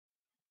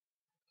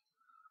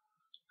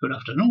Good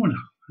afternoon,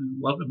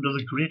 and welcome to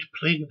the Great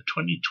Plague of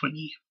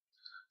 2020.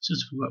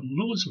 Since we've got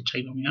loads of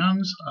time on my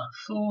hands, I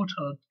thought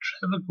I'd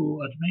have a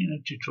go at making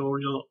a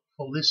tutorial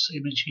for this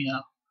image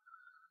here.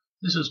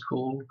 This is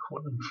called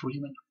Quantum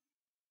Framing.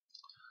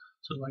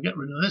 So if I get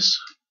rid of this,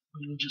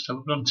 we'll just have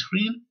a blank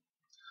screen,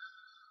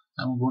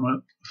 and we're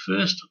going to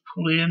first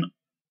pull in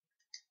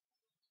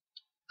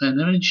an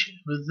image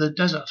with the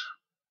desert.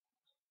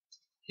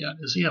 Here it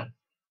is here.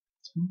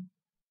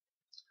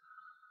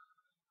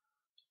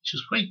 Which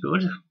is quite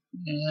good,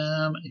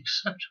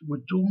 except we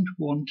don't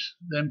want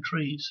them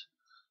trees.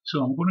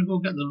 So I'm going to go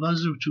get the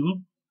lasso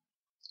tool,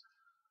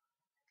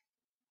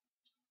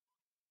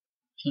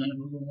 and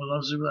we're going to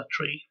lasso that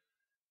tree.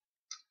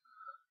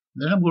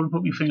 Then I'm going to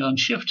put my finger on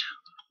Shift,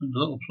 and the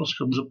little plus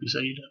comes up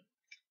beside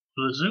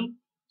lasso,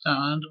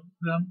 and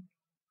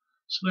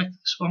select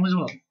this one as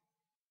well,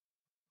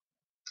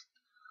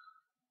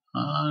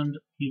 and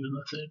even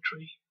the third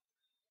tree.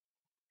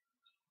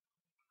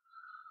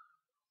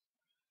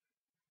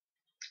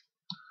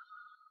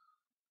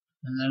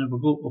 And then if we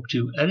go up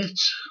to Edit,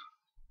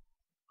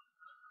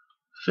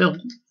 Fill,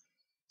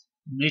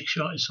 make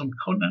sure it's on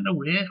content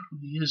aware.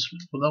 These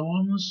other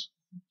ones,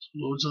 there's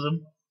loads of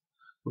them,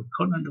 but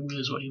content aware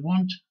is what you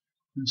want,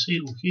 and say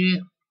OK,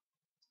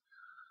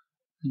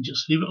 and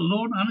just leave it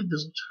alone, and it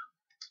does it.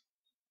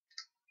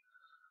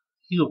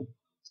 Here you go.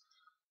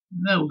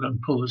 Now we're going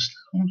to pull this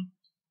down,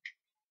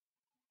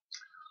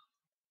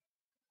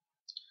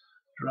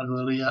 drag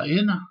the layer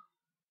in,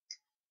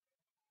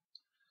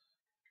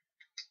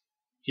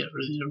 get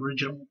rid of the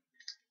original.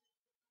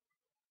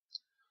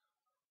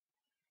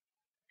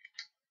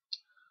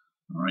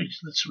 Alright,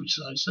 let's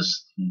resize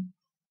this thing.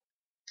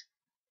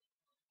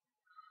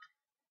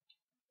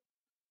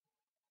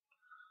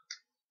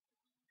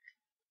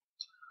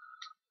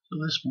 So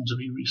this one's to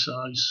be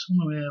resized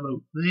somewhere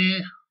about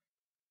there.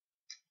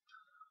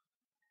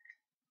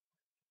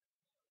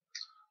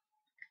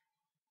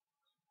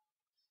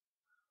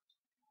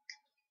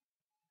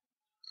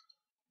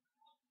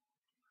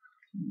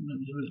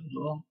 Maybe a bit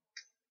lower.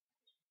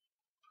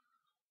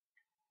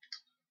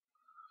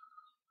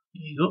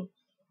 There you go.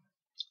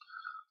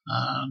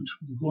 And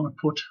we're going to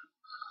put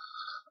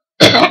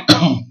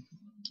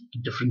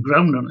a different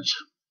ground on it.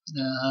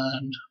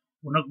 And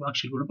we're not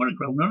actually going to put a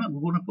ground on it,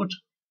 we're going to put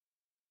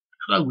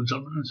clouds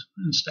on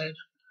it instead.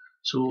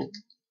 So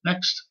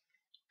next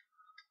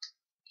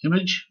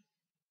image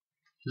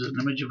is an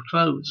image of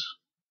clouds.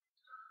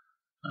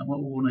 And what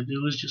we're going to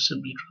do is just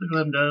simply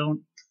drag them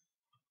down,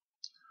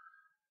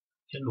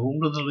 get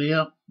hold of the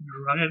layer,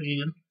 drag it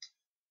in,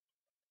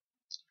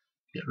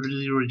 get rid of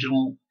the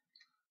original,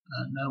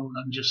 and now we're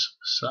going to just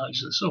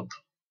size this up.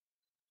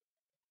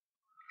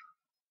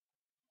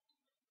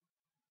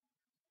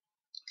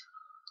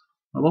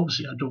 Well,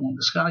 obviously I don't want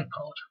the sky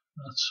part.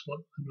 That's what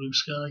the blue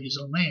sky is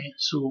on there,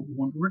 so we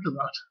want rid of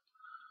that.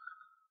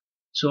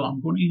 So I'm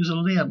going to use a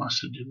layer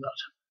mask to do that.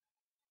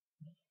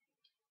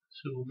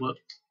 So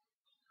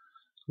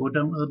go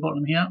down to the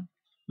bottom here,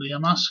 layer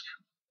mask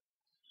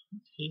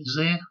is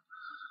there.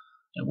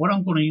 And what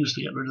I'm going to use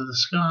to get rid of the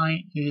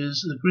sky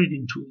is the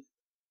gradient tool.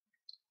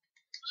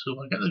 So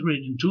I get the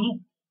gradient tool,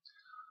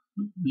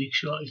 make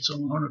sure it's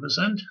on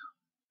 100%,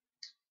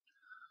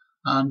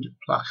 and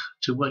black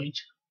to white,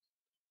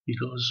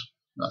 because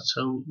that's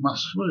how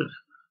masks work,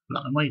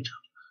 black and white.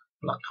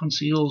 Black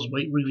conceals,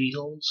 white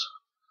reveals.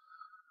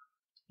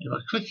 If I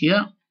click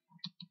here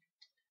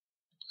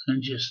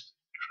and just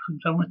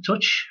drag down a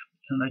touch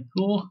and let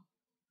go,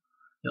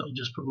 it'll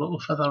just put a little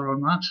feather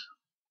on that,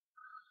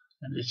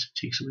 and it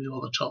takes away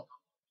all the top.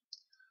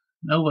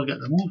 Now I'll get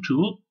the move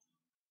tool.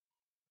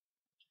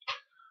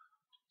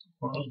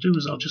 What I'll do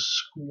is I'll just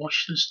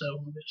squash this down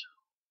a bit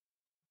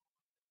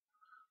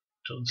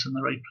until it's in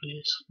the right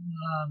place,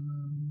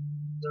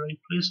 and the right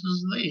place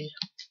is there.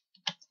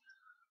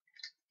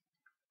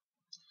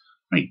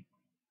 Right,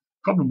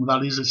 problem with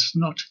that is it's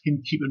not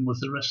in keeping with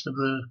the rest of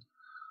the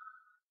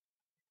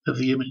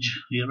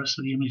image. The rest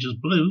of the image is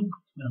blue,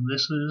 and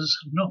this is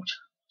not.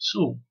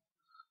 So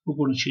we're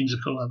going to change the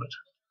colour of it.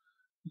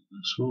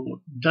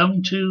 So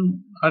down to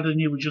add a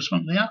new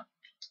adjustment layer,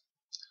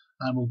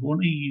 and we're going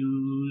to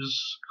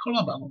use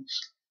colour balance.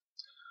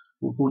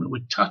 We're going to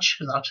attach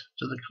that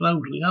to the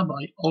cloud layer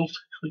by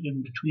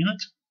alt-clicking between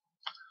it.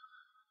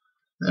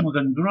 Then we're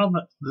going to grab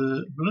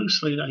the blue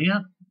slider here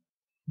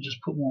and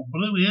just put more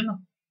blue in,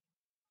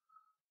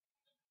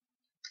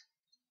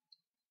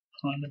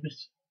 and a bit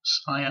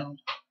cyan.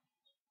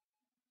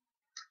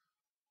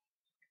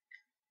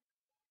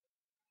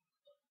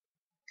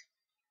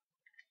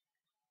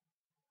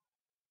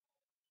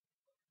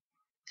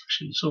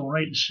 Actually, it's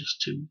alright, it's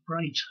just too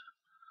bright.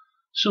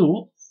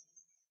 So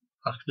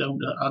back down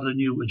to add a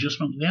new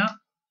adjustment layer,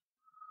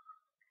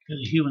 get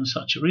a hue and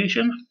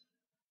saturation,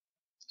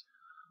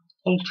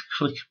 alt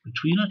click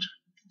between it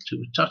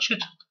to attach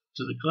it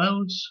to the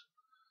clouds,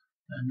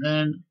 and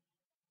then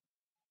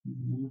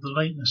move the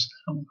lightness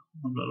down,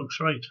 and that looks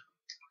right.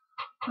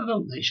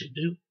 About they should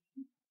do.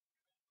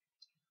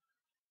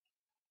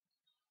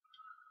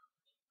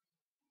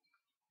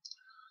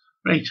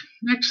 Right,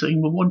 next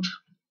thing we want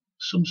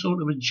some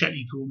sort of a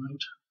jetty going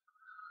out.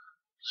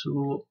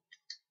 So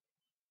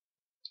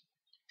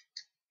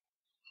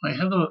I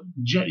have a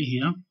jetty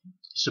here.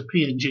 It's a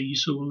PNG,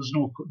 so there's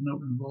no cutting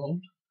out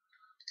involved.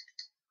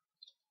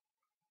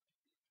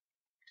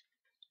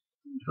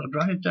 If I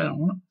drag it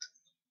down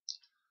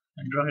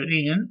and drag it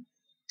in,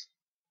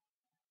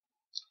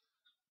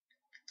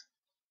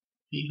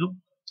 here you go.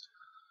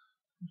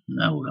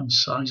 Now we're going to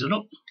size it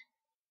up.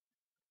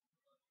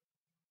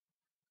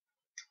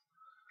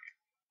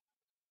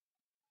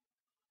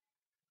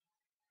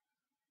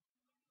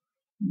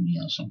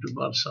 Yeah, it's not too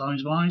bad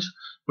size wise,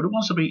 but it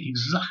wants to be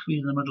exactly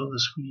in the middle of the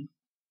screen.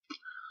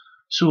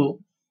 So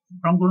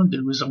what I'm going to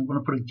do is I'm going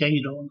to put a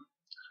gauge on.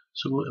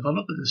 So if I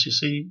look at this, you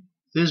see,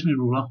 there's my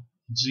ruler,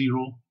 it's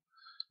 0.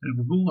 And if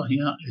we go over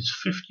here, it's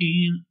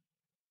 15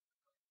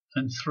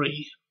 and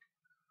 3/8.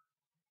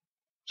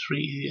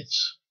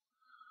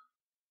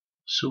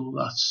 So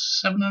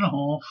that's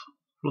 7.5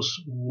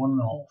 plus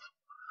 1.5.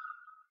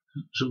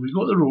 So we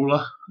go to the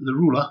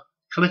ruler,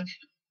 click,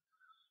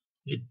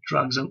 it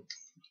drags out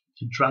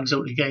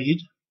a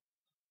gauge.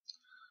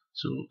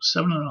 So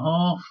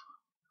 7.5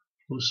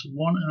 plus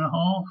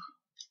 1.5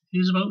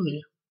 is about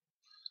there.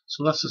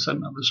 So that's the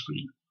centre of the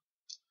screen.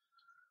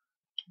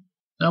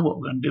 Now what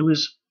we're going to do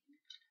is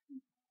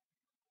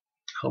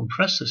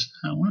compress this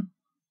down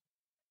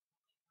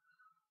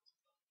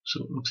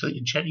so it looks like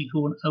a jetty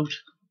going out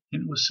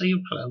into a sea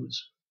of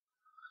clouds.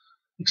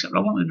 Except I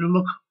wanted to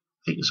look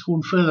like it's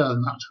going further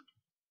than that.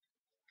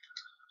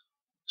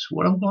 So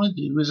what I'm going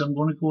to do is I'm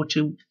going to go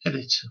to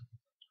Edit,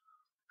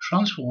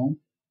 Transform,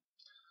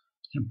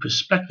 and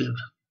Perspective.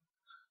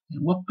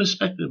 And what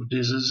perspective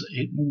does is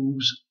it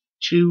moves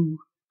two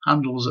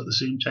handles at the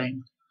same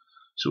time.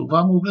 So if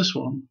I move this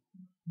one,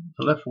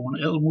 the left one,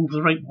 it'll move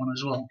the right one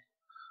as well.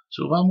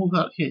 So if I move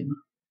that in,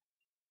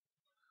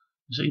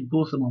 you see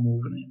both of them are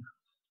moving in.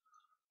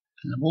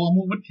 And the more I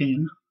move it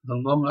in, the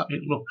longer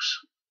it looks.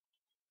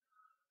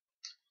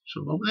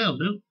 So what they'll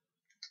do,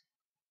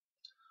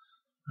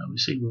 now we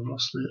see we've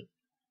lost the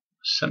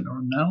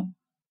centre now.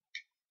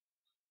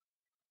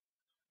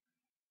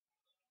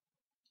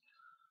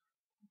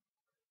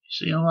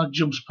 See how that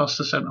jumps past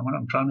the centre when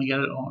I'm trying to get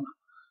it on.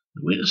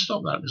 The way to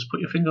stop that is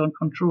put your finger on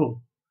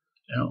Control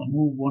and it'll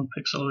move one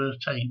pixel at a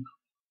time.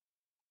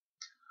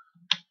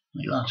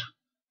 Like that.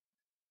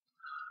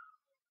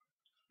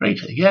 Right,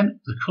 again,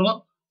 the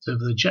colour of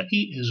the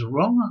jetty is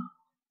wrong.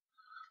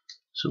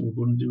 So we're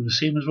going to do the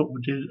same as what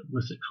we did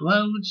with the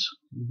clouds.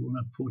 We're going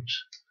to put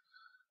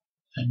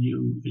a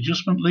new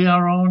adjustment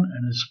layer on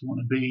and it's going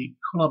to be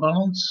colour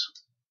balance.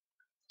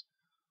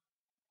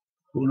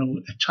 We're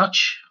going to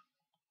attach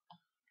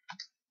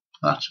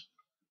that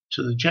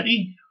to the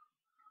jetty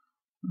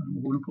and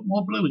we're going to put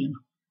more blue in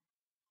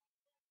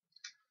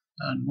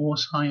and more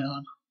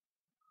cyan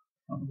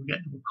and we'll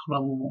get to the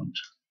colour we want.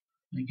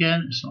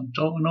 Again, it's not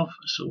dark enough,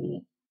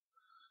 so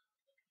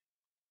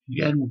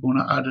again we're going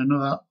to add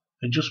another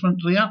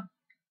adjustment layer,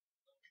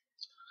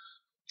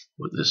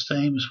 but this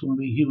time it's going to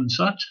be hue and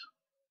sat.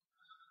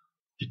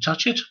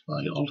 Attach it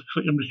by alt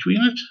clicking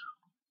between it.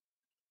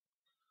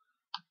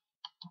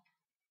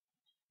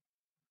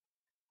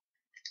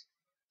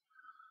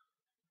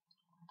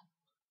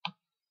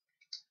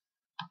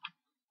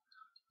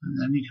 And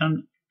then you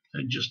can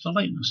adjust the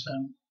lightness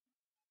down.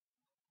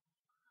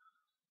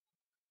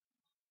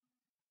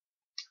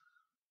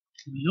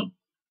 There we go.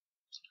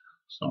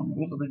 Starting to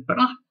look a bit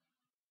better.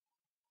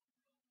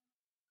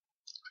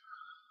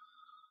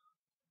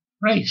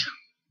 Right,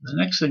 the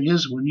next thing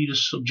is we need a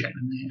subject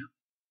in there.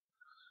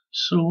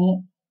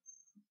 So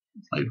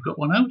I've got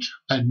one out,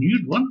 a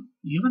nude one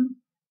even,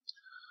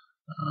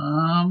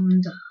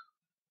 and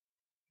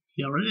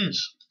here it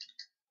is.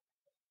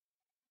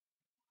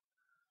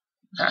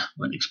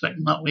 Wasn't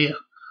expecting that way.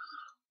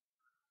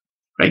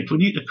 Right, we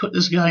need to cut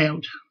this guy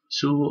out.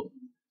 So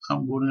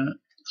I'm going to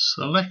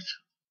select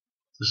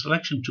the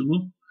selection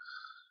tool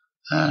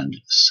and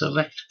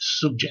select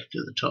subject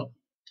at the top.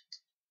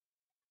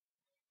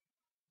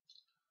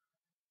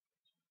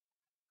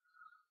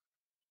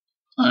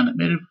 And it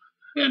made a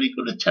fairly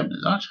good attempt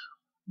at that.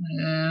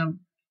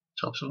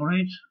 Top's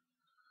alright.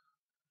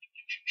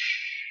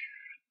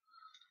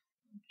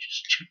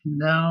 Just checking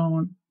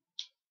down.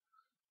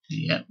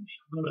 Yeah,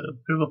 we've got a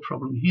bit of a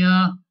problem here.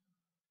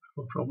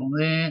 A problem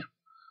there.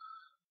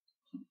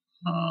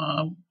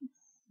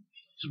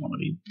 Just want to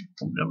be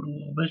bumped out a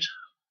little bit.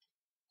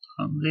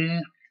 And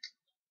there.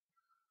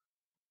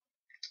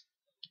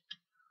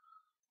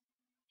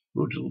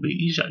 But it'll be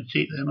easier to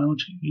take them out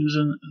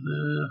using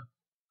the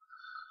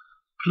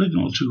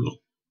polygonal tool.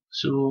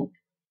 So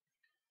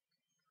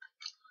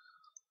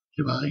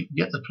if I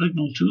get the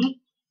polygonal tool,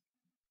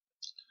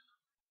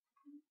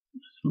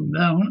 zoom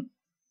down,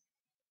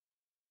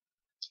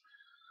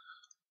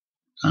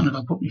 and if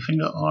I put my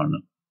finger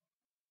on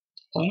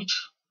Alt,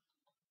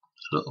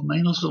 the little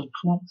minus will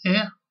come up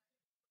there,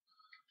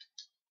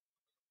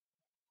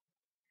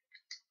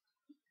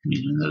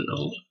 meaning that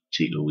it'll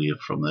take away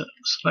from the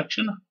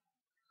selection.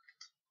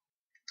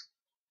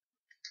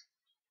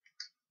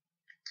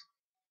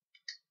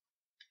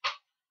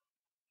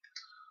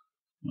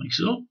 like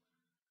so.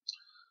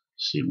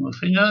 Same with the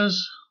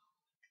fingers.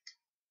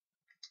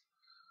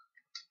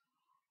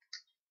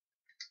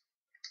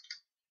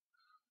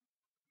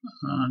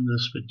 And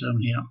this bit down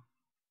here.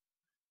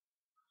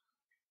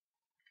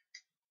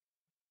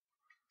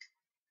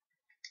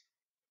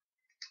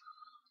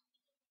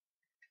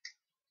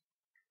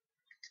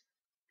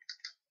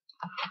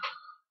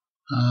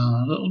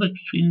 A little bit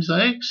between his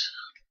legs.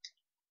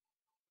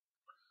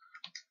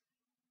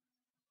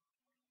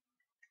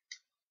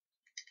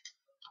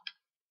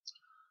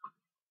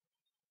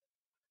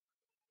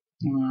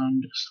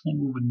 And still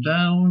moving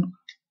down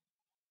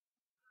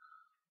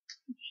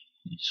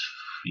his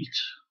feet.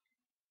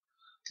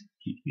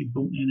 He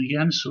bumped in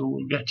again, so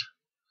we'll get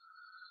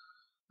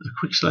the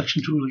quick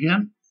selection tool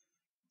again.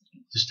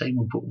 This time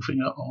we'll put a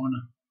finger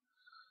on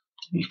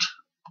it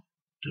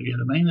to get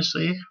a minus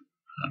there,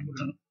 and we're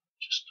going to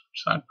just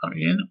slide back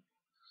in,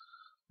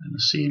 and the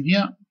same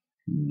here,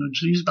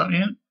 nudge these back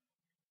in.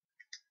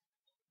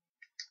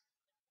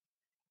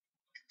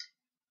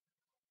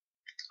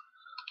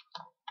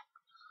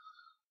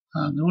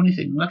 And the only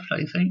thing left, I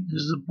think,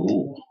 is the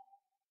bow.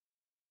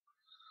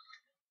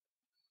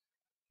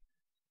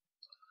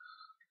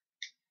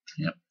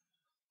 Yep.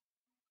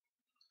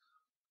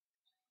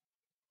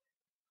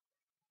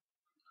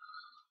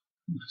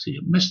 See,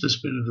 I missed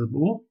this bit of the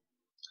bow.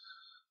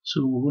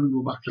 So we're going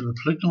to go back to the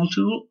polygonal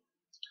tool,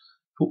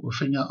 put a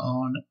finger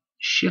on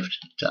Shift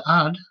to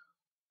add,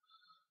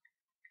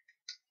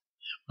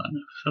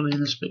 and fill in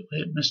this bit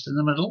where it missed in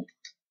the middle.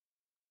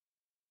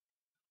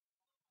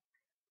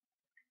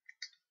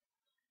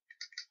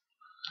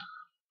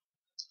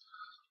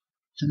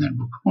 And then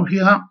we'll come over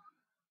here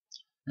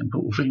and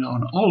put a finger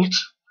on Alt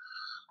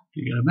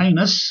to get a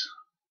minus.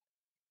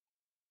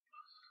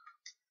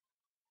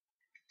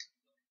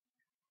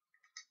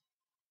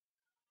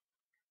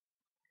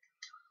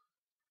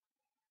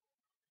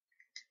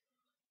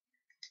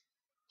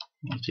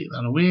 We'll take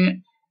that away,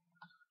 and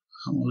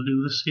we'll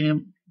do the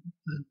same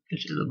bit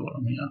at the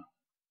bottom here.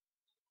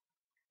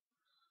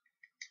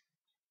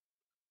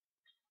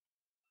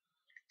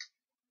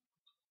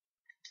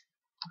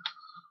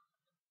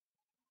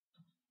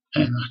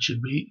 And that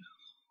should be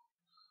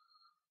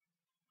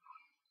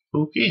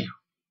okay.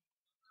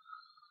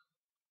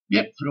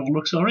 Yep, it all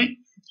looks alright.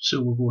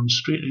 So we're going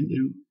straight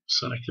into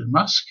selected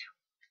mask.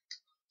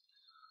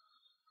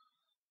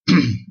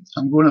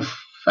 I'm going to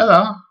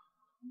feather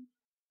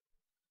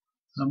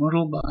the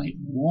model by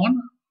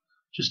 1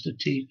 just to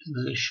take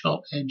the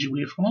sharp edge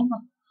away from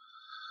them.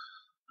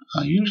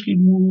 I usually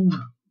move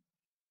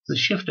the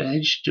shift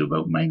edge to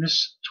about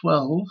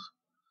 -12,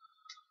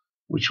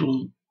 which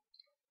will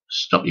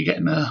stop you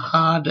getting a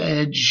hard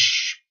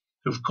edge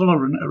of colour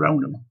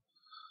around them,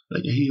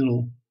 like a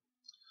halo.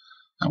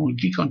 And we'll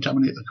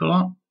decontaminate the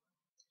colour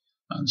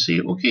and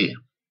say OK.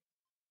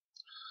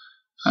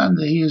 And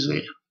there he is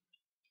there.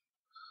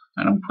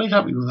 And I'm quite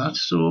happy with that,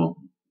 so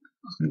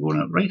I'm going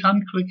to right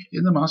hand click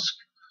in the mask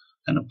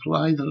and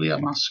apply the layer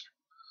mask.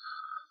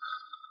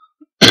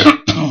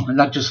 And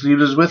that just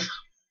leaves us with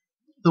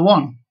the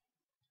one.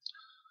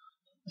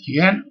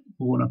 Again,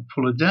 we're going to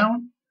pull it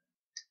down.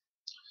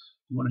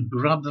 We're going to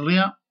grab the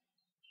layer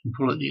and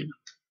pull it in.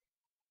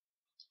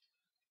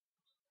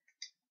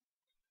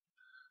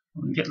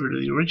 And get rid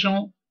of the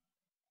original.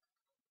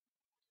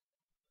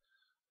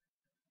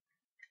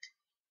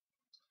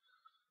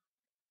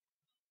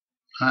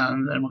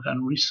 And then we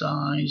can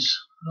resize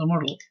the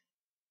model.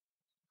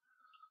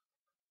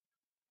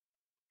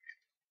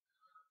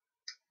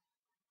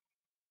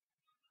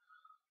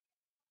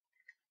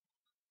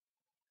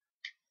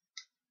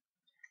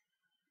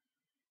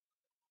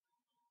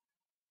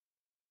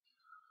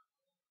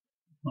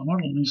 The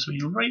model needs to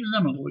be right in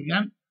the middle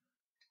again.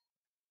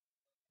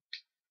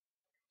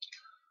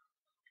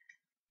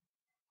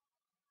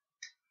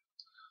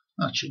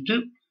 That should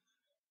do.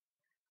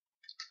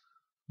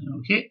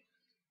 Okay.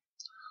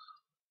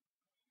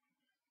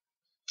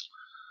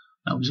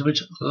 Now it's a bit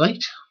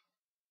light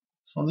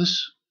for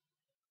this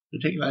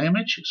particular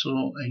image,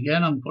 so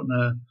again I'm putting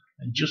an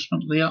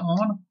adjustment layer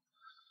on.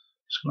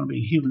 It's going to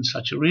be hue and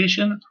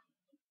saturation.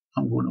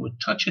 I'm going to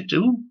attach it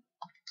to,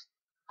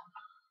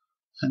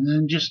 and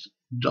then just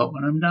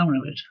darken him down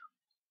a bit.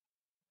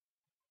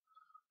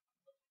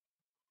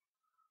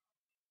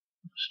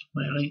 Just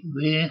right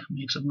there,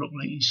 makes him look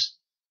like he's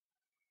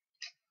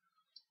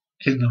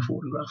in the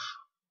photograph.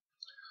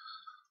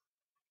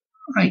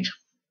 Right,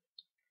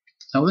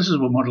 now this is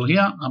our model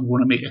here. I'm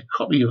going to make a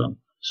copy of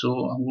him.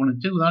 So I'm going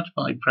to do that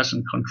by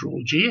pressing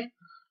Ctrl J,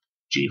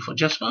 J for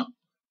Jasper.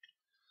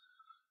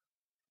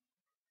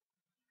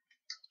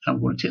 I'm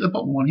going to take the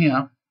bottom one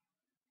here,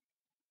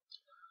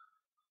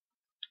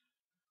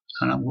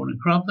 and I'm going to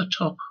grab the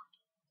top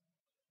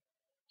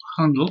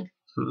handle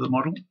of the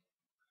model,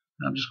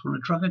 and I'm just going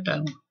to drag it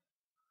down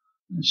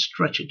and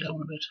stretch it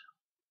down a bit.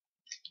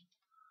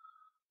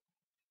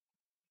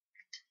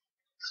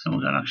 And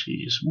we're going to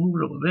actually just move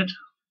it up a bit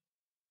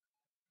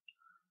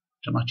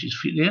to match his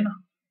feet in.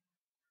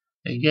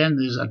 Again,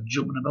 there's that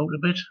jumping about a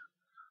bit,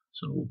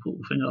 so we'll put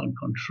the finger on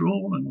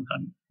Control and we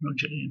can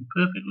nudge it in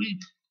perfectly.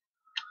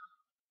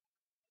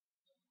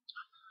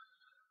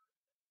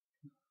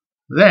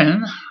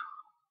 Then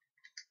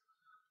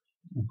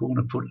I'm going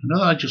to put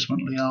another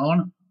adjustment layer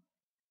on,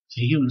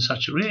 the hue and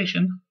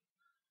saturation,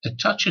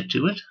 attach it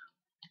to it,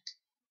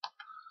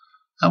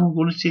 and we're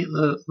going to take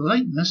the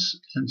lightness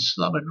and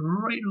slap it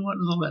right over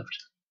to the left.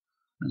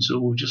 And so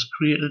we've just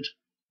created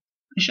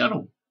a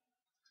shadow,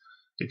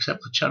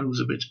 except the shadow is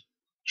a bit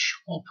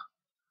sharp.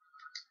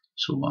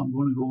 So I'm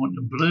going to go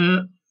into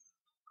blur,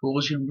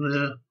 Gaussian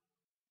blur,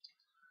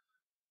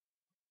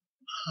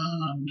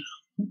 and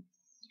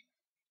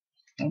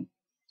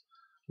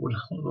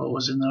what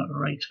was in that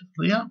right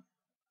there?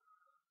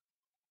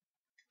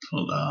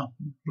 Filter,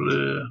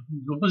 blur,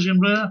 Gaussian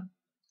blur,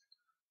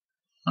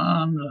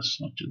 and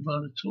that's not too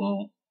bad at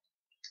all.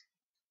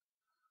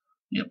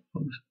 Yep,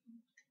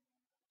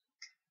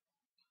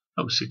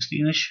 about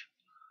 16ish,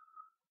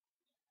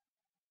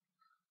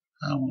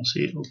 and we'll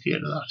say OK to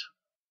that.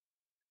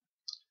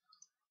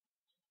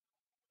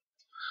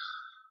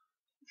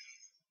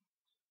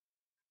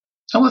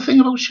 Now the thing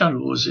about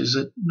shadows is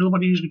that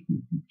nobody usually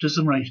does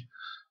them right.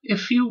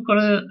 If you've got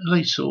a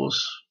light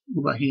source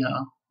over here,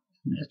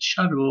 and a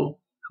shadow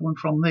coming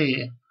from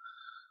there,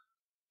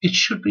 it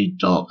should be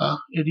darker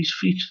at his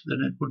feet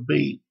than it would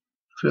be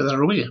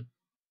further away.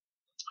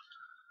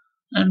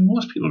 And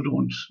most people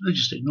don't, they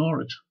just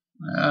ignore it.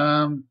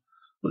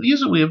 But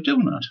there's a way of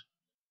doing that.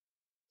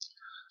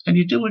 And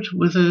you do it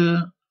with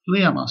a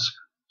layer mask.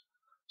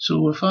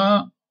 So if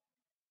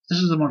this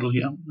is the model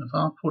here, if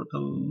I put the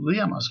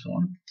layer mask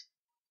on,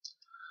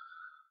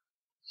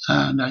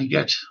 and I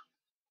get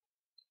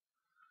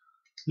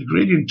the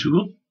gradient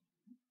tool,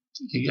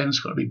 again it's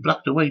got to be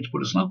black to white,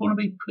 but it's not going to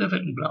be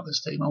perfectly black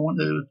this time. I want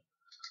to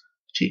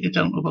take it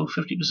down to about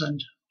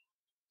 50%.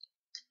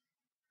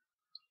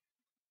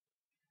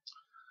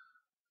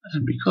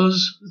 And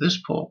because this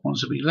part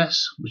wants to be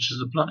less, which is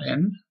the black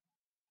end,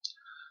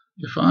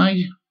 if I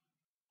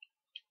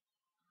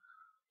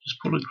just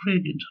pull a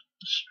gradient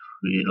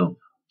straight up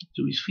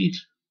to his feet,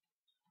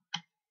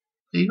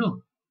 there you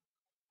go.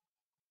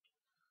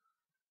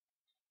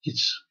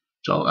 It's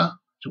darker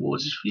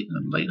towards his feet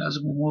and lighter as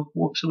it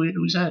walks away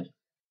to his head.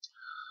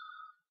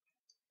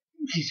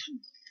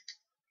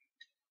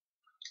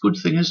 Good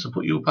thing is to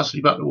put your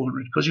opacity back to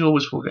 100 because you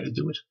always forget to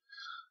do it.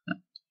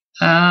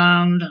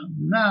 And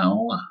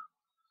now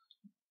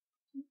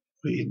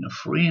we're in the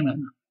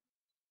framing.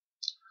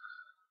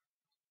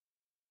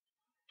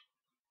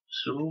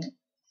 So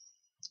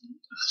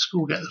let's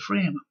go get the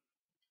frame.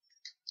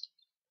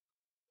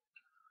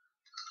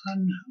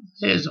 And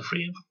there's the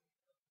frame.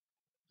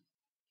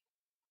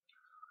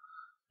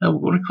 Now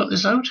we're going to cut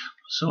this out.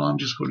 So I'm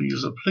just going to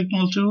use the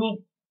polygonal tool.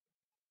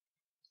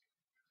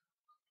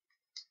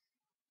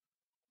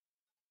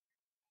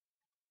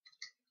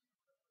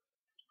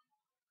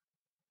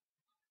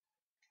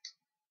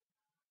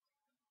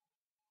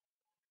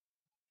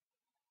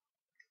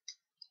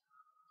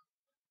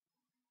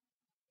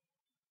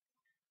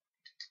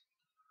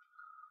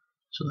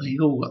 So there you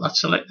go, we've got that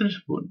selected,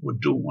 but we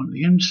don't want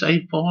the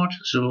inside part.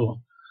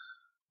 So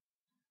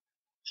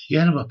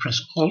again, if I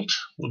press Alt,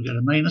 we'll get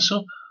a minus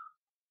up.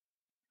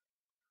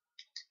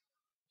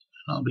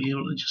 I'll be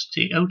able to just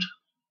take out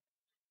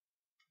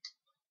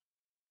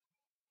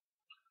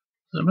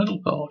the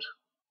middle part,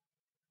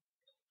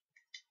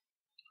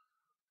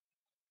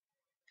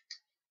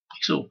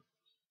 like so.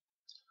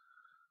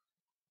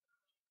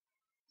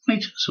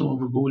 Right, so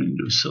we're going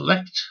to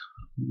select,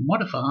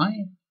 modify,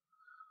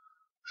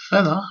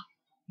 feather.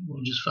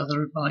 We'll just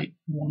feather it by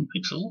 1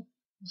 pixel,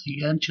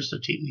 again just to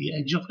take the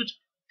edge off it.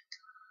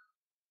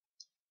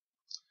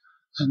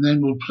 And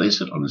then we'll place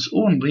it on its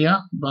own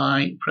layer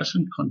by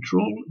pressing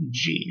Ctrl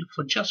G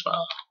for Jasper.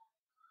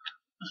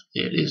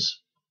 There it is.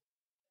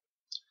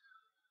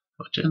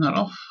 If I turn that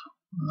off,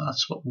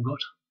 that's what we've got.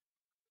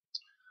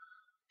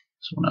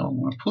 So now I'm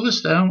going to pull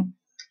this down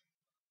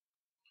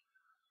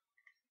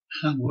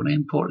and I'm going to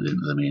import it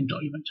into the main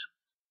document.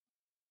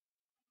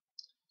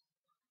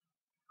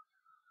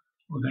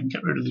 We're going to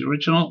get rid of the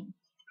original.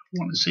 I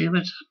want to save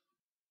it.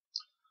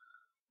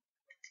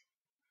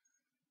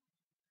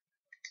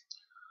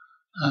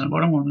 And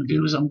what I'm going to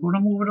do is I'm going to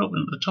move it up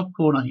into the top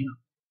corner here.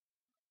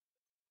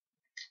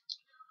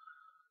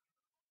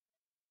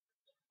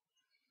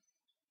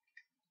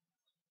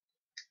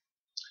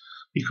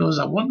 Because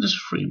I want this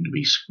frame to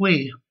be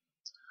square.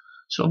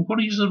 So I'm going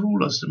to use the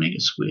rulers to make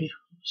it square.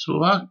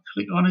 So if I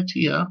click on it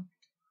here,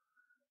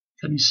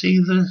 can you see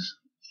this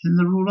in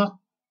the ruler?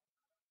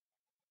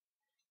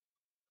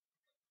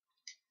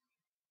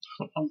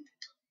 Hold on.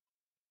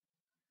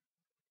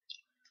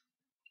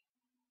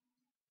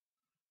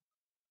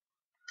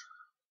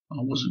 I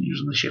wasn't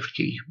using the shift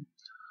key.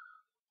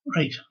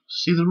 Right,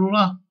 see the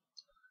ruler?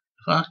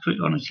 If I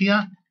click on it here,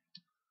 I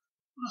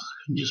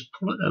can just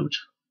pull it out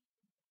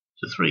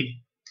to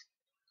 3.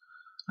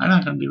 And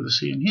I can do the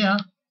same here.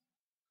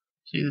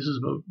 See, this is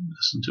about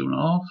less than 2.5.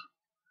 I'll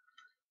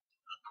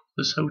pull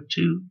this out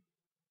to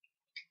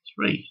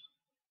 3.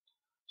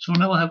 So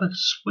now I have a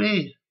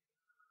square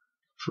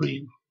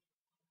frame.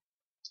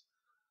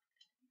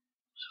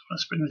 So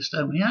let's bring this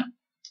down here.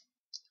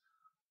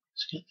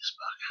 Let's get this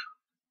back.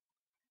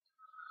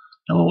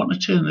 Now I want to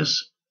turn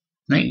this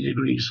 90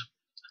 degrees.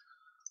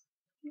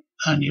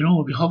 And you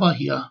know, if you hover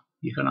here,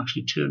 you can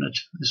actually turn it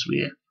this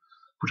way.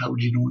 But how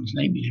do you know it's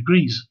 90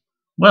 degrees?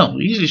 Well,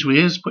 the easiest way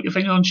is put your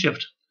finger on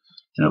shift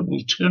and it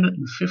will turn it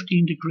in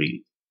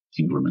 15-degree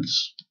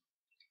increments.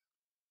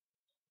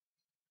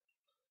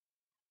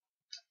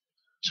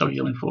 Sorry,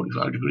 only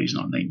 45 degrees,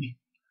 not 90.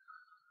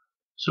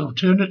 So I've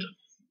turned it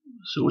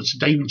so it's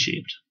diamond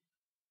shaped.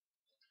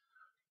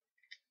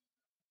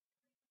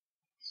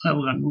 Now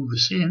we're going to move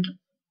this end.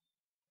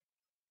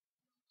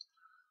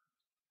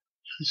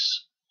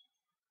 Yes.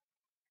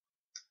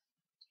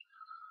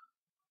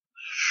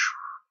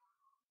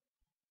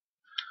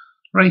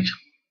 Right.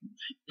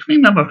 If you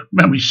remember,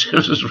 memory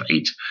serves us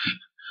right,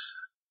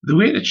 the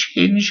way to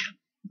change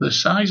the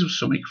size of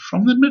something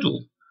from the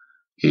middle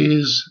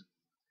is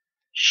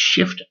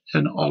Shift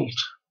and Alt.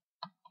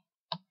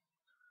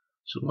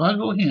 So if I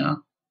go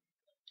here,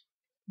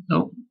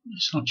 no,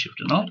 it's not Shift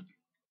and Alt.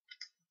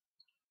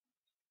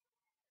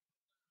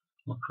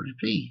 What could it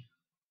be?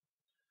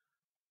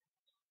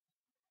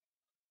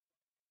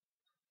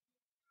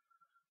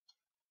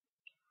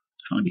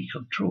 Can it be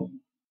Control?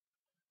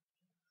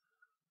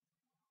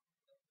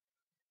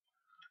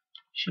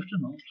 Shift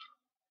and Alt.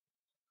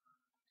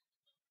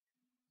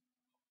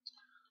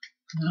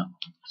 No,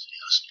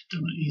 that's not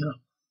doing it either.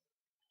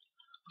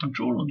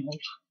 Control and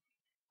Alt.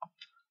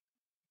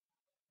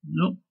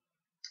 Nope.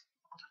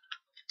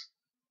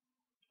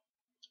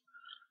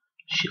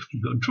 Shift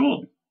and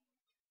Control.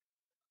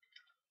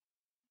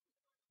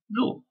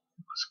 No,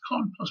 because it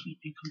can't possibly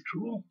be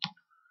Control.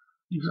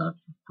 Because that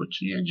puts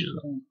the edges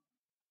on.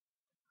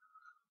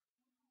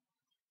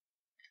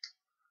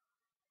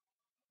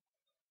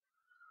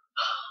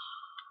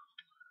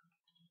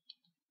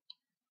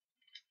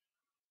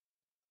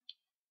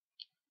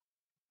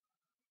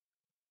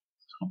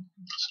 So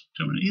that's not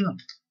doing it either.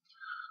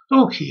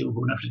 Okay, we're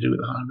going to have to do it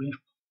the hard way.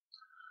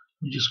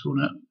 We're just going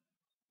to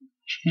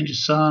change the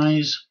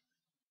size.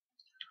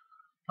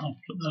 I'll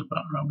flip that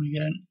back around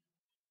again.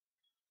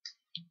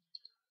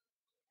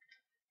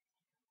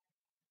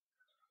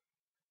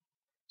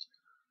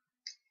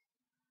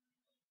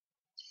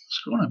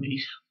 It's going to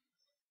be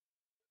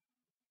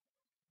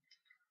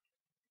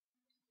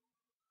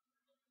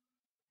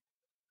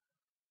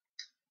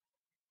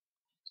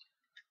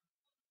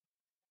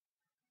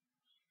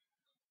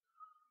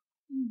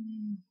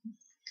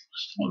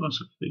it's not going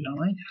to be big, I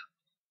think.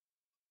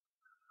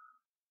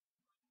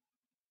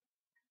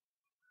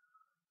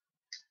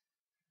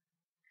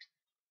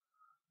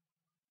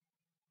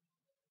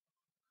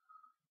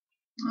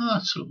 Oh,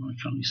 that's sort of my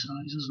candy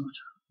size, isn't it?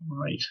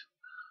 Right.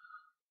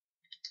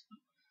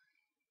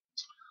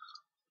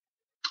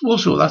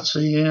 Also, that's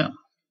a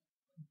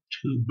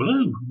too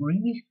blue,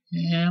 really.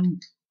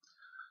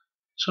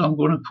 So I'm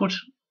going to put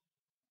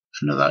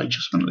another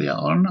adjustment layer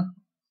on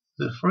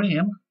the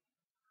frame.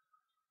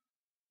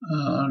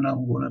 And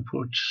I'm going to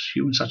put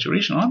human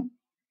saturation on.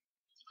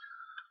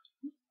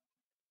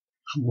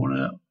 I'm going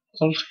to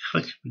alt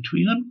click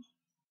between them.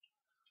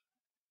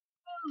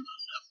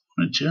 I'm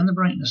going to turn the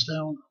brightness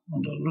down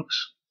until it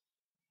looks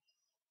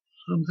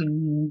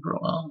something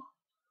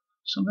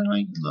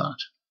like that.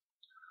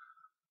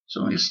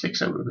 Something that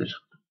sticks out a bit.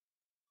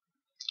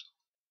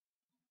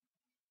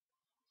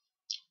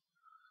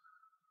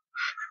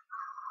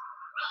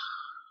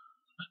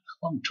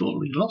 I'm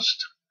totally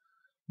lost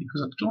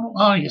because I don't know.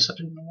 Ah, yes, I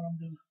do know what I'm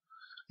doing.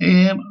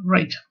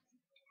 Right.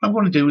 What I'm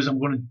going to do is I'm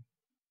going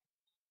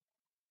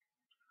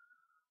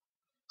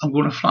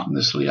to flatten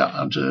this layer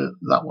onto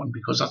that one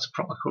because that's a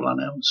proper colour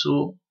now.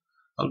 So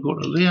I'll go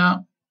to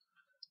layer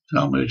and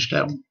I'll merge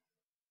down.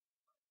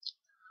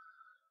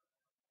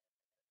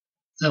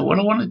 Now what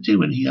I want to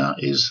do in here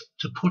is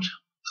to put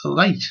a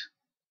light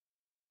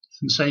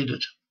inside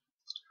it.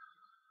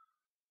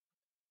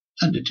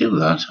 And to do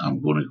that,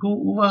 I'm going to go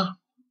over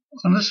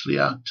on this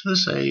layer to the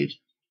side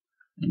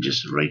and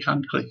just right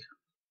hand click.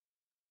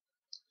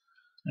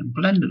 And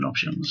blending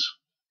options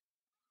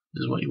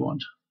is what you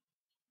want.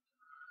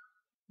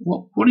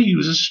 What we're going to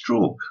use is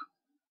stroke.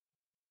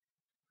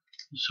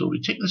 So we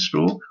take the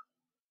stroke.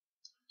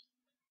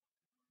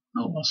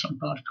 Oh, that's not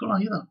bad colour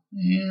either.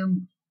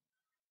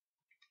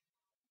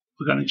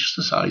 We're going to adjust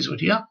the size of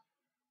it here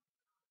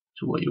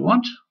to what you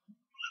want.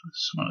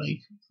 Something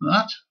like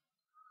that.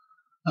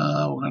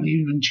 We're going to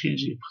even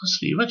change the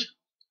opacity of it.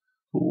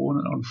 We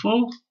want it on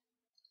full.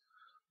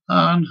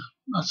 And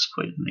that's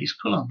quite a nice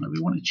colour. Now we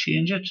want to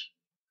change it.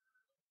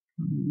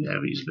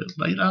 Maybe it's a bit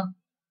lighter. A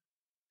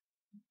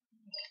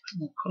bit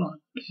more colour.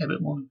 A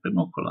bit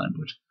more colour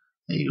into it.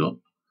 There you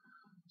go.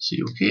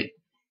 See OK.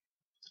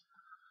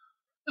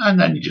 And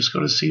then you just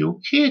got to say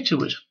OK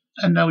to it.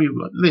 And now you've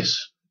got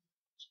this,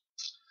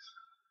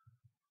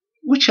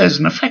 which has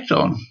an effect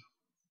on.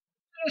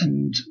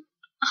 And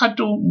I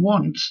don't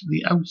want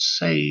the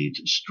outside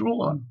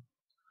stroke on,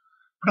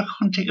 but I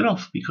can't take it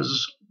off because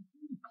it's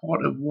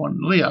part of one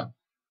layer.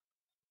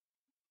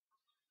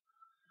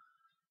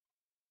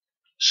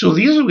 So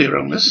the other way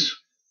around this,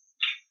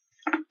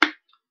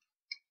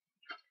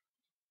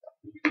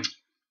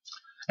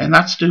 and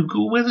that's to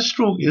go where the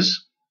stroke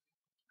is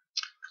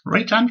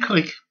right hand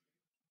click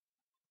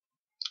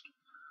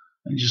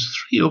and just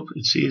 3 up,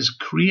 it says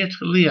create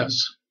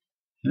layers.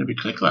 And if you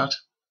click that,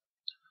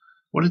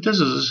 what it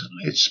does is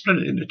it split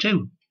it into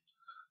 2.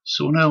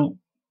 So now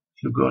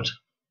you've got,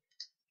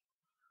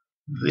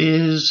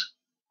 there's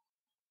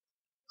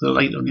the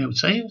light on the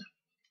outside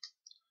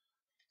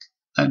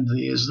and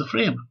there's the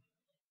frame.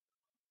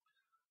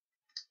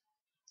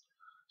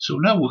 So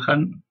now we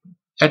can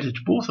edit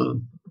both of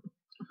them.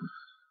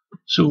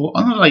 So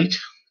on the light,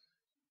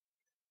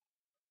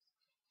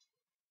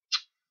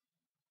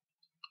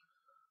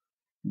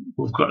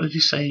 we've got to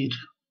decide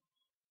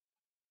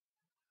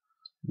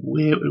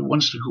where it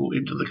wants to go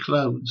into the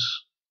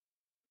clouds.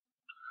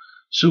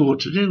 So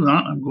to do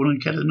that, I'm going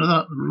to get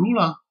another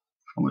ruler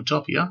from the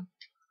top here. I'm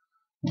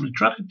going to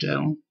drag it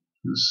down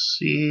and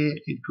say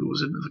it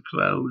goes into the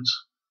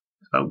clouds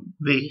about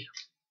there,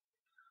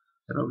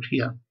 about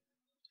here.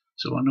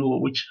 So I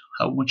know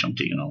how much I'm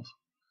taking off.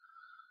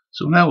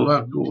 So now if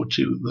I go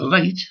to the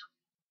light,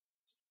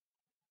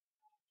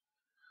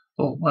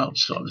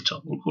 start at the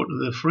top. We'll go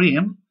to the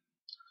frame.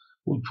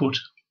 We'll put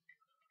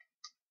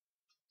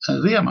a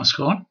layer mask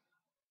on.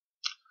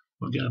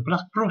 We'll get a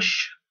black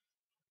brush.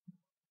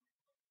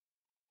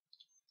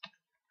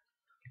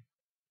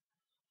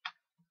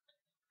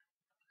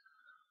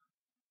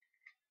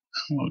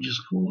 And we'll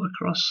just go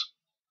across.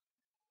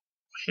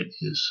 It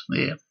is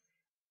there.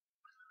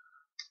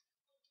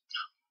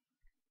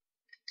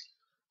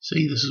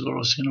 See, this is what I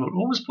was saying about.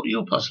 Always put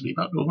your opacity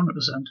back to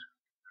 100%.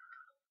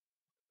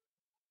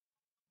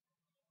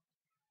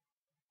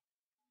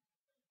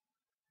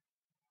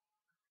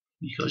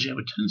 Because you have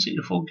a tendency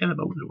to forget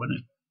about it when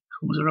it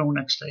comes around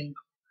next time.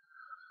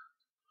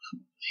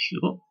 There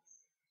you go.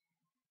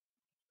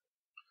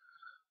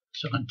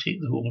 So I can take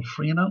the whole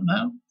frame out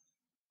now.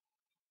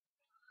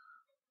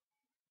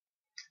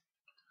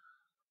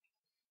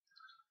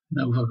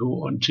 Now if I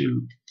go on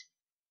to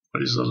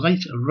what is the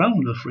light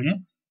around the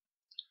frame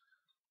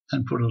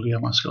and put a layer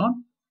mask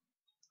on,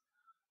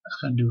 I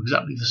can do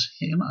exactly the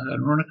same. I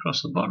can run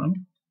across the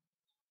bottom.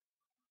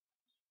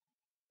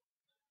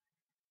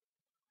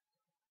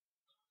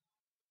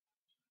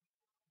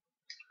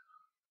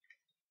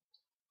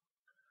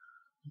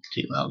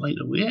 Take that light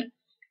away.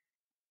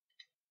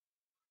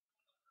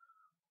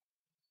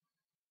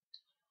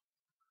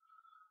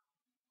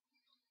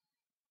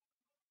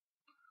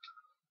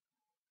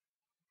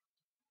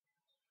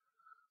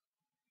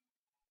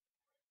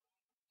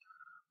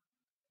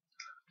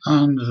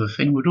 And the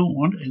thing we don't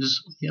want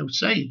is the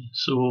outside.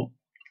 So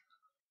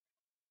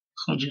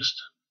I'll just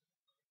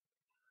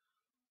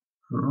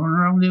run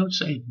around the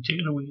outside and take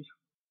it away.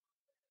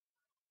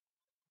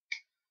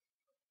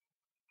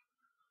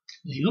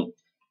 There you go.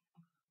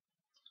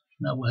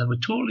 Now we have a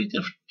totally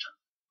different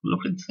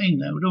looking thing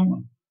now, don't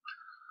we?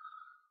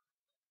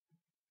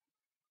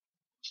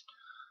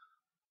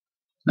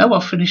 Now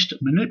I've finished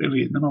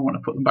manipulating them, I want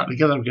to put them back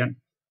together again.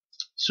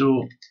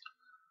 So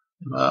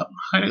if I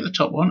highlight the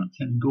top one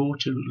and go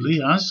to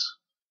layers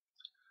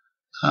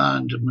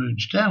and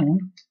merge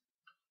down,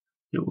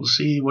 it will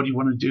see what you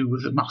want to do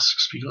with the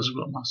masks, because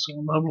we've got masks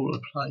on. I will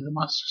apply the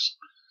masks.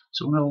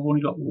 So now I've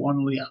only got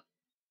one layer.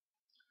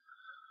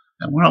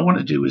 And what I want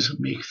to do is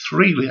make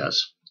 3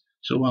 layers.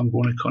 So I'm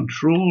going to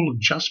control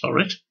Jasper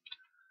it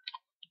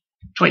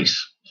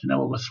twice. So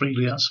now I've got 3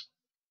 layers.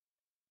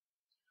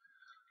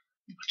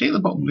 If I take the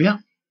bottom layer,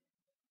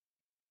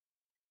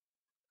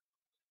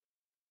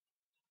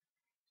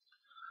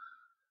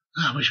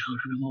 I wish I could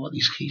remember what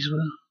these keys were.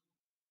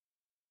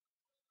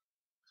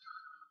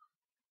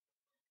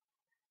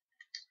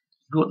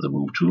 Go to the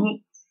move tool.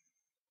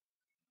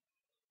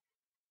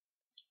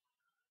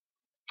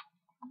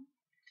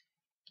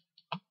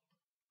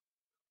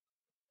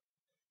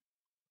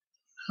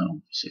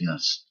 Oh, see,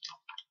 that's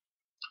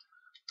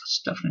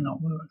definitely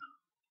not working.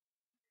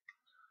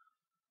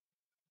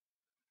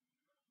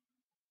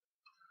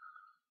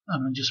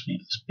 I'm going to just make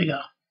this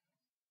bigger.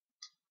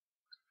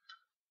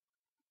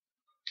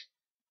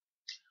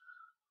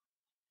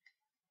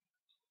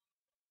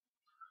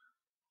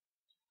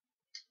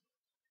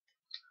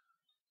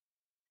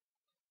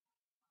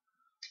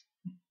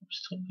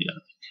 Still bigger,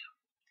 I think.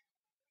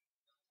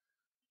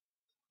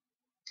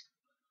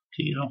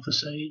 Take it off the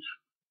side.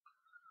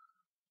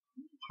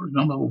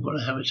 Remember, we've got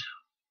to have it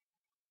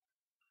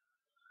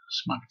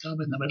smack dab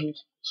in the middle,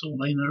 so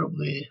line it up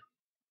there.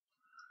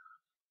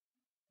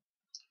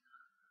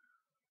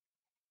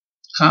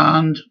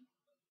 And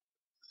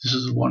this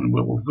is the one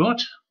where we've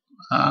got,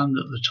 and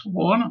at the top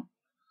one,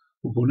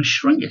 we're going to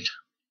shrink it.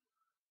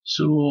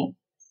 So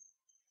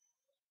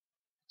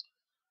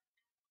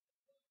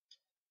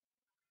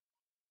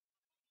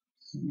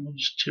we'll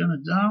just turn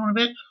it down a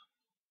bit,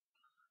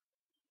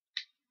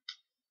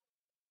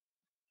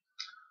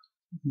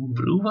 move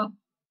it over.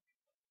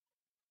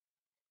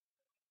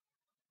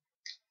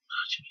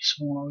 That should be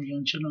smaller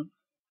again, shouldn't it?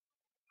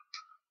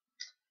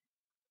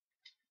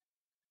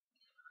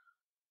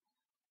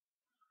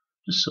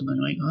 Just something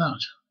like that.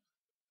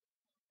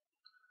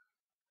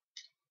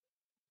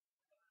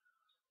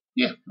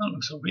 Yeah, that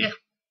looks okay.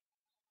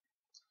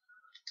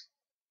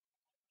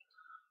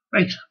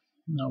 Right,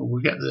 now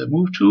we'll get the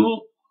move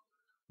tool.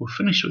 We'll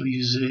finish with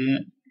these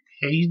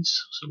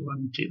guides, so we're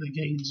going to take the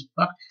guides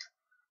back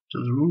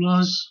to the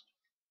rulers.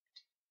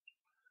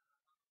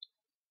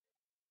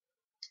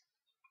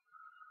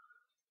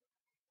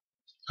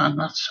 And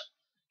that's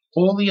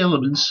all the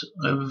elements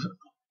of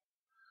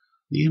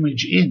the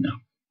image in.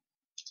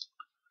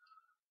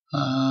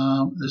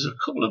 There's a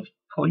couple of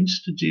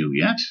points to do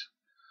yet.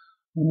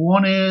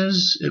 One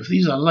is, if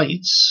these are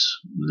lights,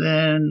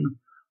 then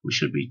we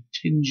should be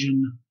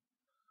tinging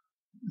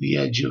the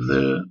edge of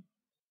the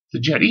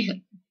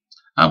jetty,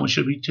 and we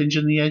should be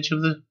tinging the edge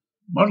of the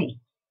model.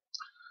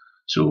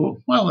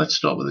 So, well, let's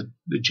start with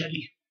the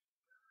jetty.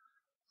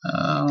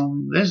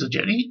 There's the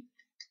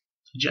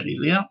jetty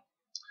layer.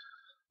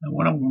 And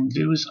what I'm going to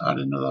do is add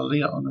another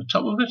layer on the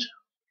top of it.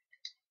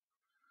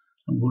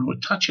 I'm going to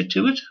attach it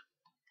to it.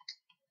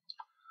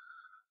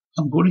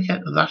 I'm going to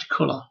get that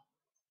colour.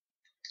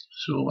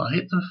 So I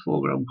hit the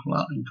foreground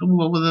colour and come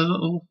over with a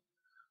little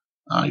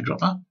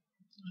eyedropper.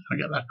 I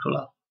get that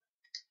colour.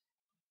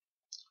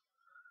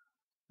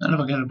 Then if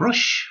I get a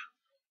brush,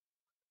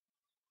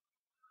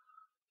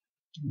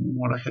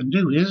 what I can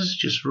do is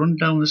just run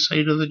down the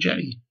side of the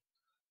jetty.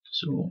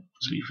 So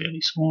it's be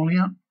fairly small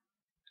here.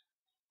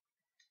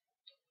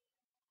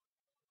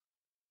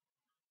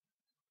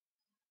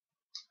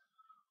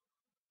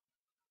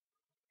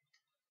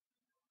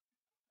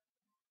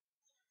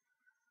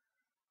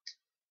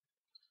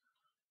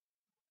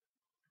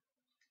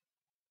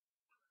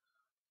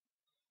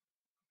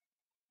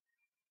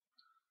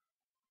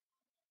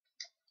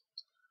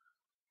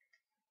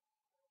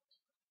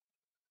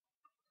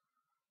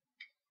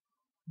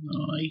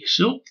 Like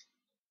so.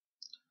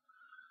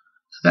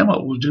 Then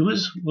what we'll do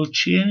is we'll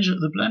change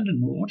the blending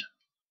mode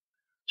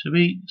to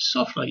be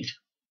soft light.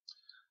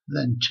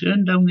 Then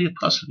turn down the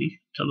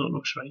opacity till it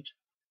looks right.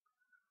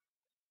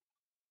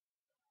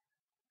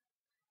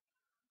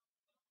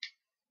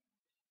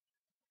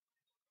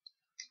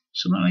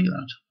 Something like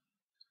that.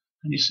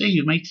 And you see,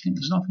 you might think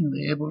there's nothing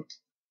there, but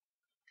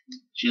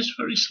just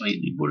very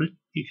slightly, but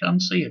you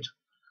can see it.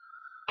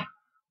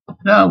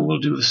 Now we'll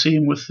do the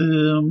same with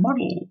the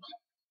model.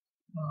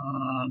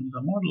 And the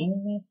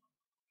model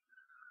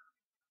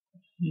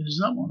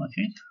is that one, I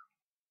think.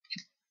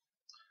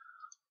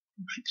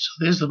 Right, so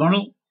there's the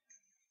model.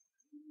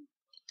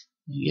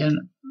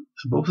 Again,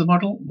 above the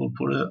model, we'll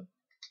put a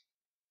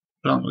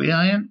blank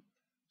layer in.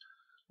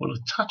 We'll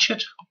attach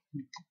it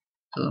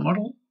to the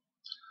model.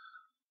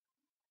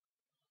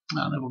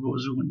 And then we'll go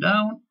zooming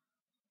down.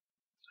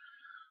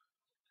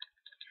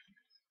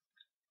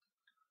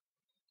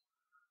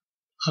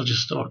 I'll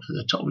just start at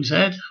the top of his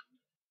head.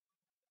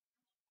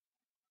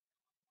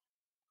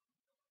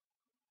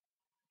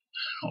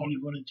 All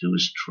you've got to do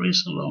is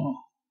trace along.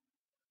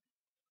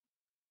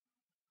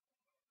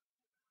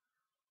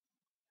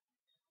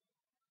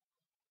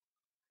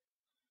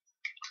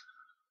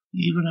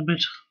 Even a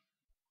bit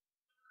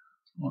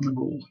on the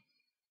ball.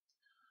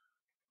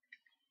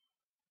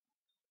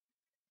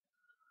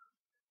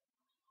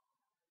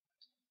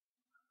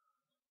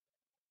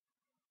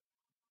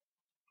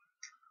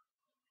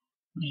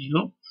 There you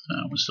go.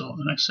 Now we'll start on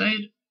the next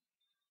side.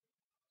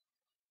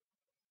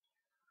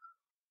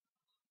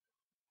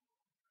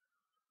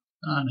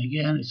 And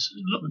again, it's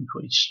looking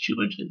quite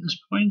stupid at this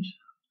point.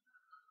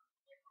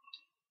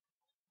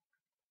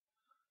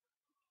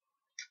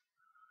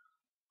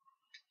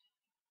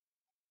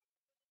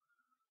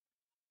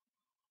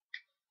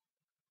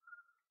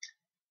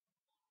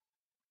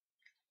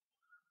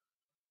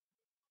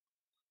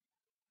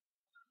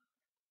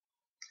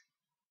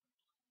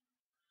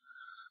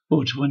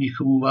 But when you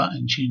come over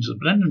and change the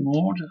blending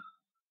mode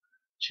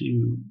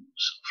to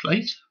soft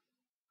light,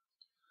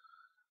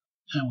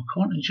 and we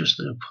can't adjust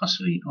the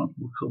opacity, or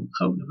we'll come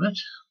out of it.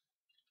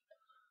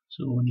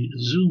 So we need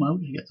to zoom out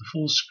to get the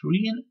full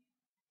screen.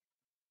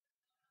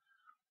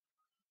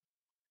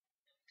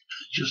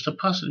 Adjust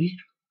opacity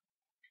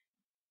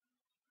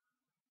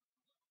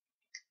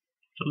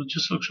so it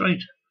just looks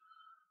right.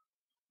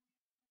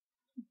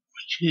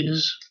 Which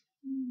is,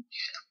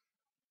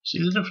 see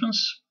the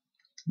difference?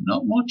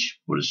 Not much,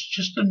 but it's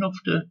just enough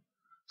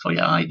for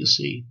your eye to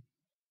see.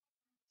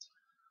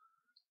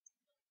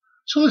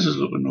 So this is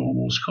looking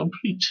almost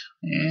complete.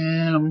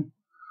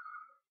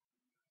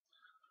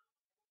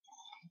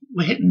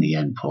 We're hitting the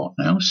end part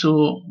now,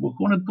 so we're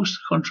going to boost the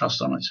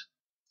contrast on it.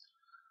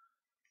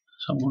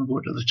 So I'm going to go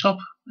to the top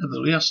of the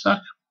layer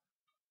stack.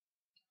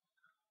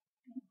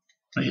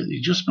 I hit the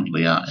adjustment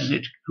layer and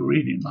hit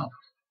gradient map.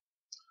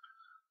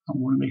 I'm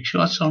going to make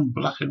sure it's on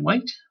black and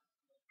white.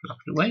 Black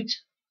to white.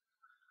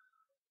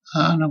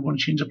 And I'm going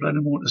to change the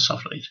blending mode to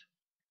soft light.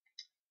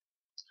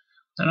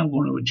 Then I'm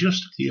going to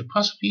adjust the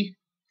opacity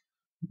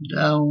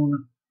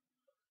down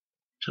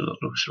till it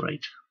looks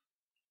right,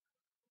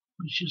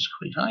 which is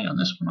quite high on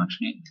this one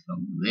actually.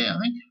 There, I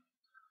think.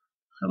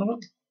 Have a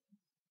look.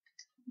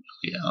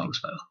 Yeah, that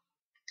looks better.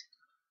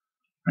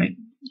 Right,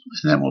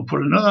 and then we'll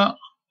put another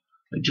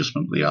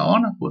adjustment layer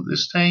on, but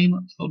this time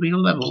it'll be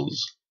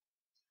levels.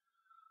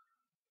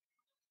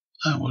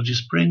 And we'll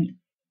just bring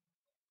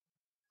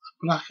the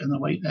black and the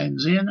white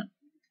ends in,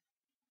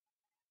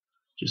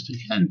 just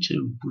again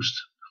to boost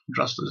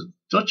contrast a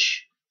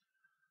touch.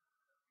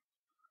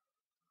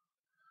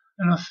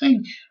 And I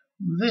think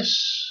this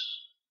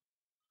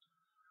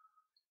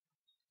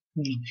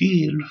will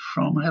gain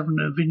from having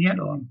a vignette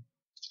on.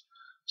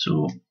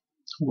 So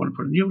I'm going to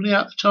put a new layer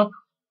at the top.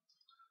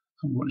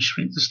 I'm going to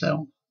shrink this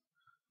down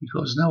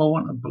because now I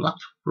want a black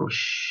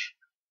brush.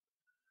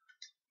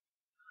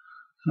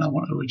 And I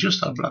want to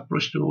adjust that black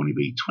brush to only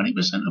be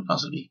 20%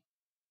 opacity.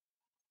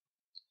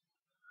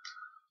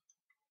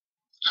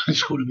 And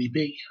it's going to be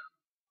big.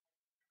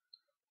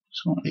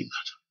 Something like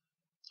that.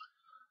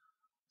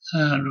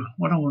 And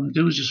what I want to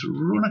do is just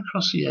run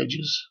across the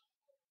edges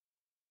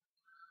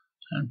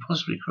and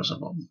possibly across the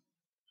bottom.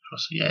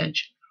 Across the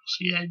edge, across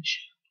the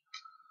edge.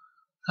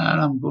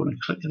 And I'm going to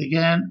click it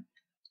again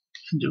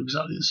and do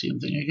exactly the same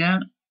thing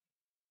again.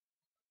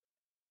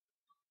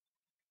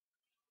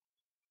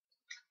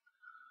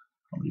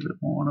 Probably a bit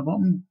more on the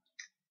bottom.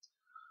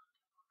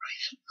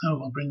 Right,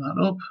 now I'll bring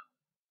that up.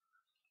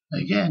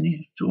 Again,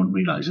 you don't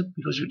realise it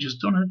because you've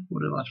just done it,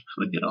 but if I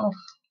click it off,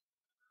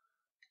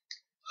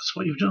 that's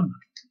what you've done.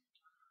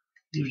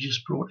 You've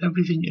just brought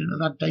everything into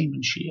that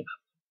diamond shape.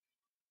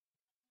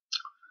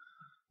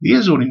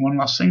 There's only one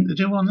last thing to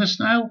do on this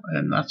now,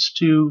 and that's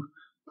to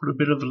put a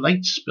bit of a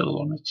light spill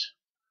on it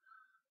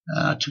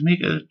to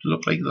make it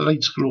look like the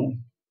light's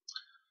glowing.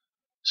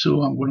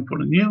 So I'm going to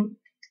put a new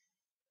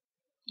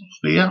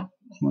layer on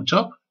the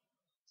top.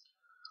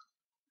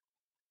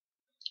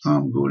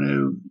 I'm going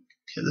to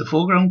get the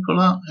foreground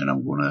colour and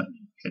I'm going to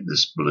get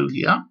this blue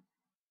here.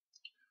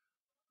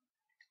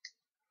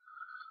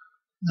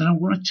 Then I'm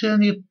going to turn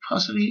the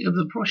opacity of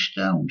the brush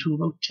down to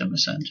about 10%.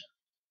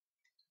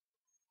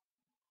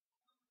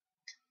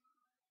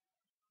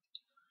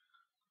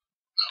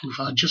 If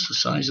I adjust the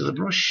size of the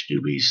brush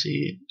to be,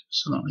 say,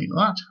 something like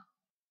that,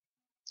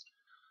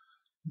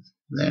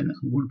 then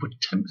I'm going to put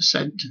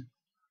 10%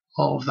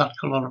 of that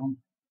colour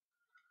on.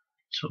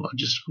 So I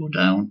just go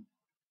down, like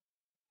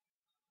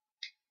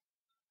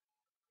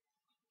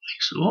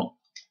so.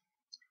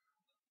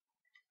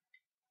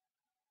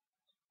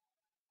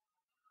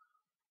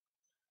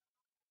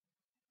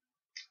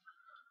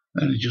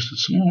 Then adjust it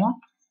some more.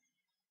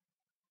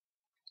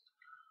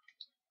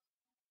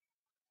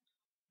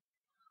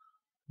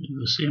 Do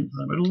the same for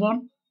the middle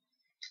one.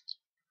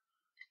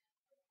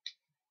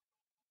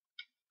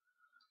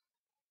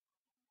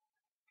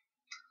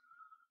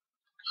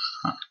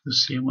 The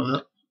same with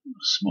the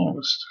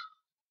smallest.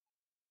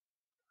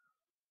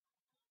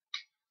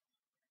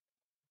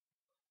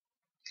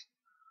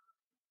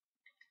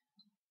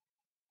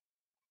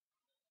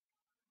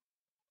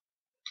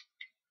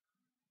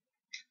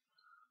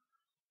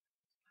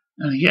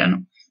 And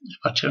again, if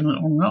I turn it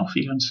on and off,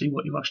 you can see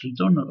what you've actually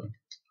done with it.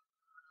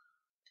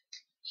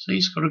 See,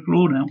 it's got a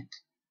glow now.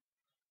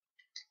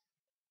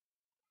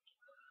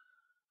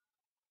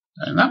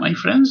 And that, my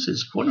friends,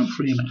 is quantum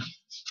framing.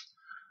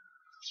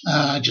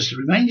 Just to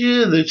remind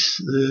you that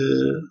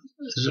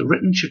there's a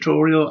written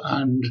tutorial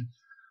and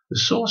the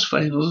source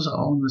files are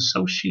on the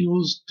South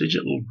Shields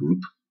Digital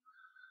Group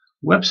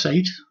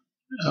website,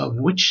 of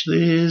which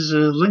there's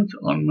a link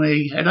on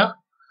my header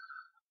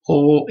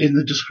or in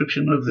the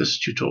description of this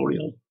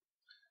tutorial.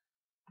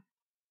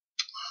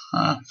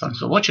 Thanks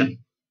for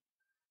watching.